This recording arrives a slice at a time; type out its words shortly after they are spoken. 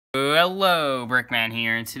Hello, Brickman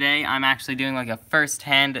here, and today I'm actually doing like a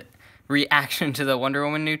first-hand reaction to the new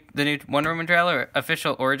Wonder Woman trailer,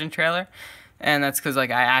 official origin trailer, and that's because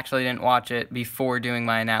like I actually didn't watch it before doing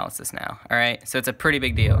my analysis now. All right, so it's a pretty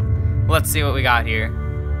big deal. Let's see what we got here.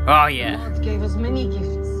 Oh yeah. God gave us many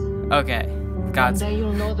gifts. Okay, God's. One day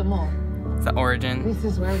you'll know them all. It's the origin. This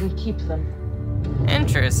is where we keep them.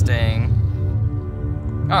 Interesting.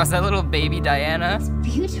 Oh, is that little baby Diana? It's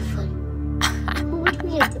beautiful. Who would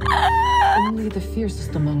read? Only the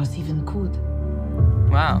fiercest among us even could.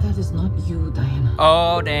 Wow. And that is not you, Diana.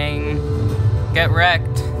 Oh, dang. Get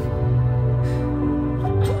wrecked.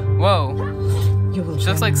 Whoa. You will She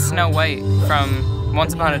looks like Snow White from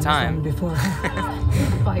Once Upon a Time. Before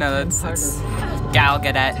No, that's Gal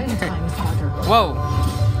Gadot. 10 times harder. Whoa.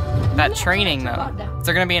 That training, though. Is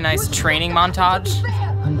there gonna be a nice training montage?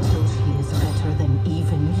 Until she is better than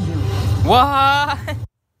even you. What?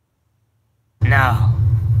 No.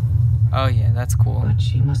 Oh yeah, that's cool. But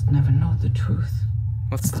she must never know the truth.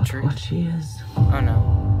 What's the About truth? what she is. Oh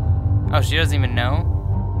no. Oh, she doesn't even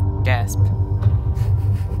know? Gasp.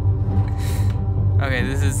 Okay,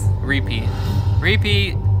 this is repeat.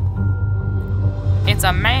 Repeat. It's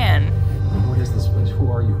a man. What is this place?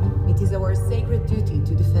 Who are you? It is our sacred duty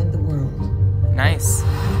to defend the world. Nice.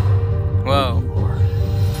 Whoa. You are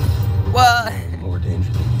What? more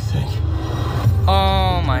dangerous than you think.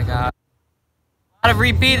 Oh my god. A lot of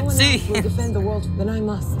repeated No one else will scenes. defend the world, then I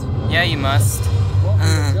must. Yeah, you must.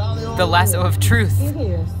 The lasso of truth.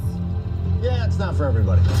 Serious. Yeah, it's not for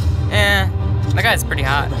everybody. Eh, that guy's pretty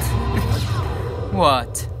hot.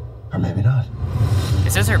 What? Or maybe not.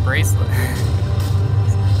 Is this her bracelet?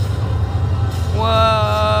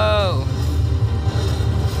 Whoa!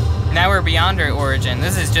 Now we're beyond her origin.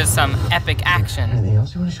 This is just some epic action. Anything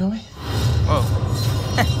else you want to show me? Whoa.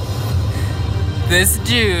 This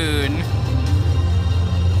June.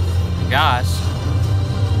 Gosh.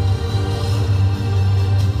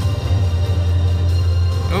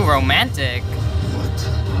 Ooh, romantic.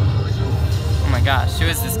 Oh my gosh, who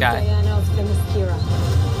is this guy? Diana of Themyscira.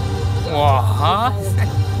 What?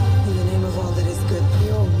 In the name of all that is good,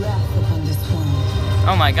 your wrath upon this world.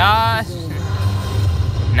 Oh my gosh.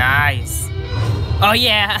 Nice. Oh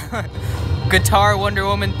yeah. Guitar Wonder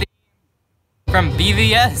Woman theme from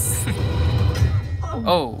BVS.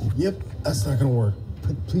 Oh. Yep, that's not gonna work.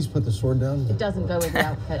 Please put the sword down. It doesn't go with the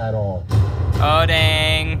outfit. At all. Oh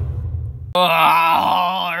dang.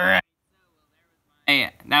 All right.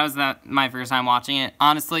 Hey, that was my first time watching it.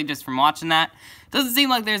 Honestly, just from watching that, doesn't seem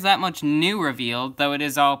like there's that much new revealed, though it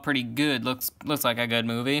is all pretty good. Looks like a good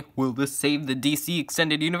movie. Will this save the DC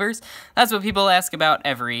Extended Universe? That's what people ask about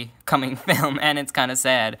every coming film, and it's kind of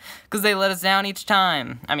sad, because they let us down each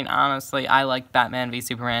time. I mean, honestly, I like Batman v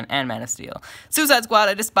Superman and Man of Steel. Suicide Squad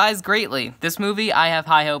I despise greatly. This movie I have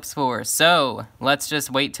high hopes for, so let's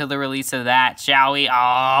just wait till the release of that, shall we?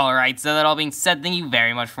 Alright, so that all being said, thank you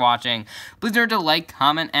very much for watching. Please remember to like,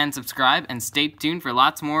 comment, and subscribe, and stay tuned for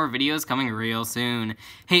lots more videos coming real soon.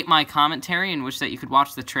 Hate my commentary and wish that you could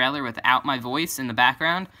watch the trailer without my voice in the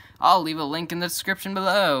background? I'll leave a link in the description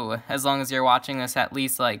below, as long as you're watching this at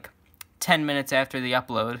least like 10 minutes after the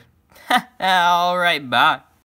upload. Alright, bye.